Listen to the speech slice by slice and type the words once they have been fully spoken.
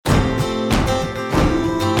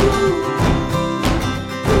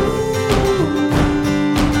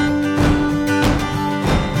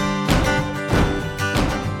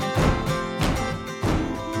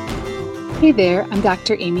Hey there, I'm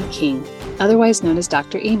Dr. Amy King, otherwise known as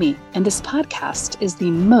Dr. Amy, and this podcast is the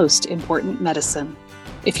most important medicine.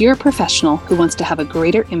 If you're a professional who wants to have a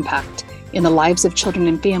greater impact in the lives of children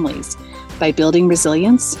and families by building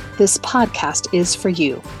resilience, this podcast is for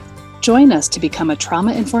you. Join us to become a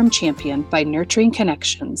trauma-informed champion by nurturing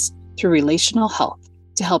connections through relational health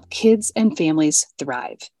to help kids and families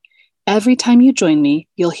thrive. Every time you join me,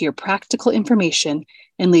 you'll hear practical information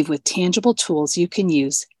and leave with tangible tools you can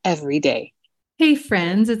use every day. Hey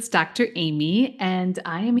friends, it's Dr. Amy, and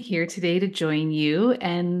I am here today to join you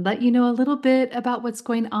and let you know a little bit about what's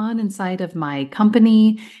going on inside of my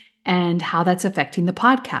company and how that's affecting the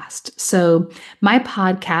podcast. So, my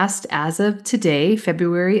podcast, as of today,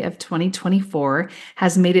 February of 2024,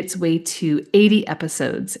 has made its way to 80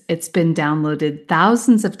 episodes. It's been downloaded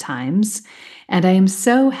thousands of times, and I am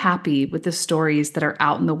so happy with the stories that are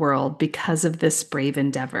out in the world because of this brave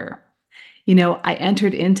endeavor. You know, I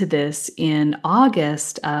entered into this in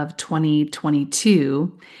August of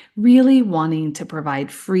 2022, really wanting to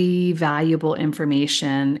provide free, valuable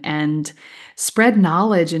information and spread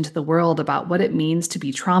knowledge into the world about what it means to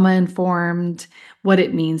be trauma-informed, what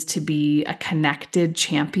it means to be a connected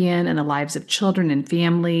champion in the lives of children and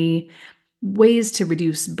family, ways to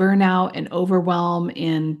reduce burnout and overwhelm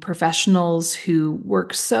in professionals who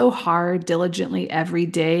work so hard, diligently every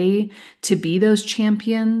day to be those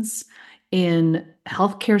champions in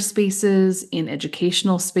healthcare spaces, in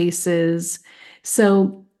educational spaces.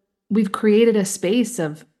 So we've created a space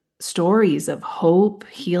of stories of hope,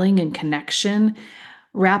 healing, and connection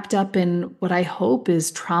wrapped up in what I hope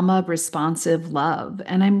is trauma responsive love.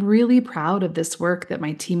 And I'm really proud of this work that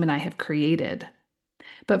my team and I have created.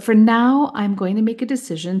 But for now, I'm going to make a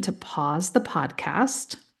decision to pause the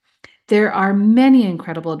podcast. There are many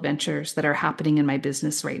incredible adventures that are happening in my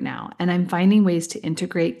business right now, and I'm finding ways to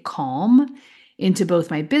integrate calm into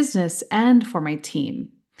both my business and for my team.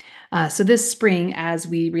 So this spring, as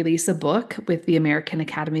we release a book with the American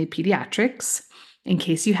Academy of Pediatrics, in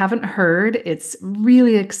case you haven't heard, it's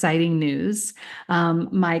really exciting news.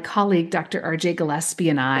 My colleague, Dr. RJ Gillespie,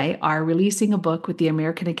 and I are releasing a book with the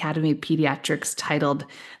American Academy of Pediatrics titled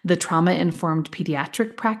The Trauma-Informed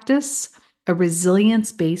Pediatric Practice, a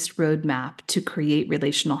resilience-based roadmap to create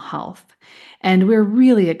relational health. And we're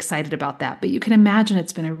really excited about that, but you can imagine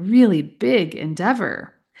it's been a really big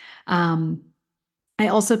endeavor. I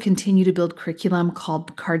also continue to build curriculum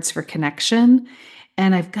called Cards for Connection.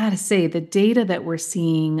 And I've got to say, the data that we're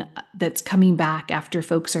seeing that's coming back after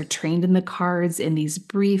folks are trained in the cards in these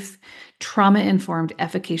brief, trauma-informed,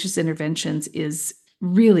 efficacious interventions is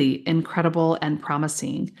really incredible and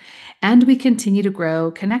promising. And we continue to grow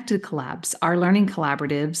Connected Collabs, our learning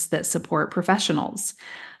collaboratives that support professionals.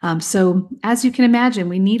 So as you can imagine,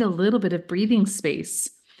 we need a little bit of breathing space.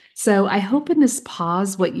 So I hope in this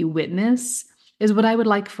pause, what you witness is what I would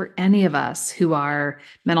like for any of us who are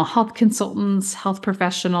mental health consultants, health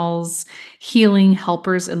professionals, healing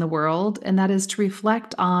helpers in the world, and that is to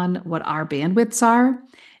reflect on what our bandwidths are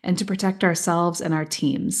and to protect ourselves and our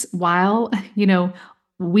teams. While,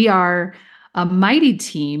 we are a mighty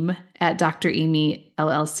team at Dr. Amy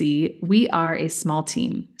LLC, we are a small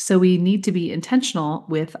team, so we need to be intentional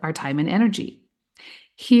with our time and energy.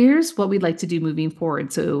 Here's what we'd like to do moving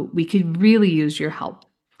forward so we could really use your help.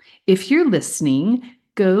 If you're listening,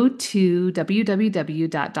 go to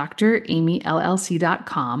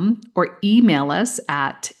www.dramyllc.com or email us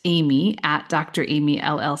at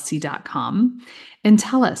amy@dramyllc.com and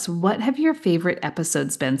tell us, what have your favorite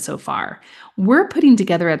episodes been so far? We're putting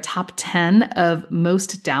together a top 10 of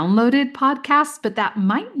most downloaded podcasts, but that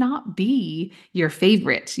might not be your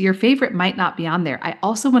favorite. Your favorite might not be on there. I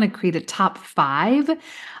also want to create a top 5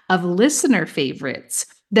 of listener favorites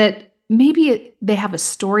that maybe they have a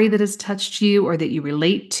story that has touched you or that you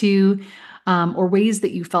relate to, or ways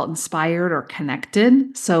that you felt inspired or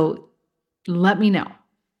connected. So let me know.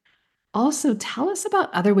 Also, tell us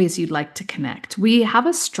about other ways you'd like to connect. We have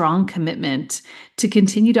a strong commitment to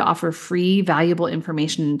continue to offer free, valuable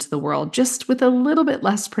information to the world, just with a little bit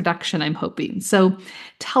less production, I'm hoping. So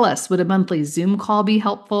tell us, would a monthly Zoom call be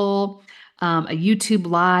helpful? A YouTube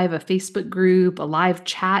Live, a Facebook group, a live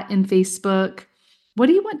chat in Facebook? What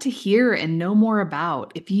do you want to hear and know more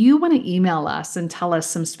about? If you want to email us and tell us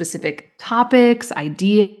some specific topics,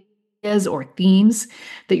 ideas, or themes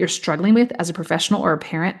that you're struggling with as a professional or a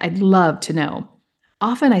parent, I'd love to know.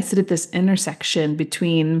 Often I sit at this intersection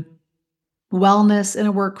between wellness in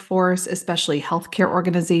a workforce, especially healthcare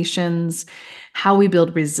organizations, how we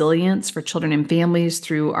build resilience for children and families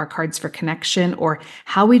through our Cards for Connection, or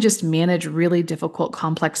how we just manage really difficult,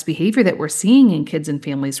 complex behavior that we're seeing in kids and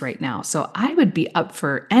families right now. So I would be up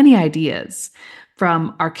for any ideas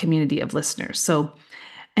from our community of listeners. So,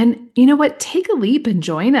 and you know what? Take a leap and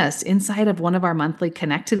join us inside of one of our monthly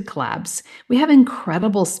Connected collabs. We have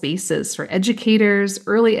incredible spaces for educators,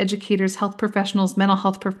 early educators, health professionals, mental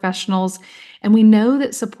health professionals, and we know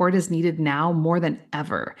that support is needed now more than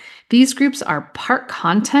ever. These groups are part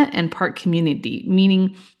content and part community,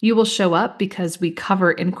 meaning you will show up because we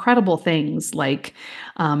cover incredible things like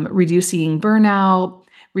reducing burnout,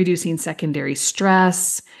 reducing secondary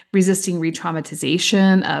stress, resisting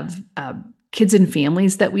re-traumatization of kids and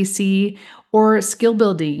families that we see, or skill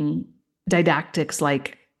building didactics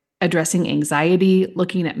like addressing anxiety,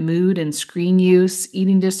 looking at mood and screen use,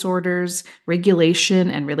 eating disorders, regulation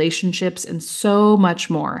and relationships, and so much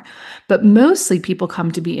more. But mostly people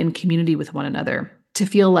come to be in community with one another, to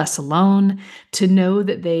feel less alone, to know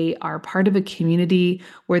that they are part of a community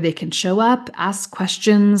where they can show up, ask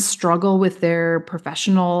questions, struggle with their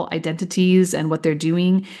professional identities and what they're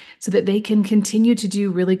doing so that they can continue to do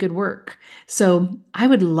really good work. So I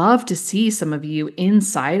would love to see some of you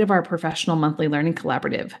inside of our Professional Monthly Learning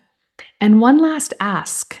Collaborative. And one last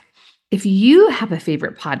ask. If you have a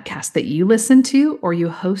favorite podcast that you listen to or you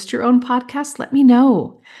host your own podcast, let me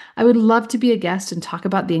know. I would love to be a guest and talk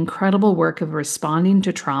about the incredible work of responding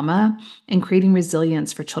to trauma and creating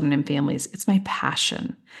resilience for children and families. It's my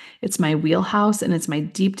passion. It's my wheelhouse, and it's my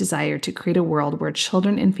deep desire to create a world where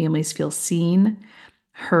children and families feel seen,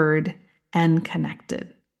 heard, and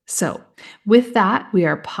connected. So with that, we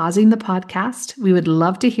are pausing the podcast. We would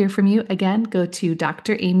love to hear from you. Again, go to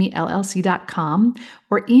dramyllc.com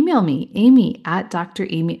or email me,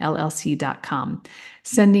 amy@dramyllc.com.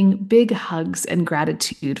 Sending big hugs and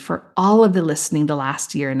gratitude for all of the listening the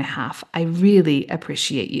last year and a half. I really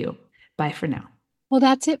appreciate you. Bye for now. Well,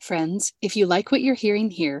 that's it, friends. If you like what you're hearing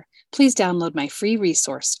here, please download my free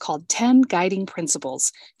resource called 10 Guiding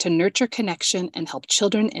Principles to Nurture Connection and Help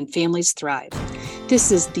Children and Families Thrive. This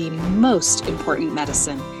is the most important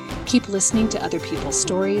medicine. Keep listening to other people's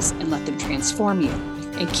stories and let them transform you.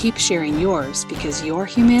 And keep sharing yours because your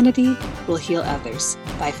humanity will heal others.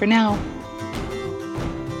 Bye for now.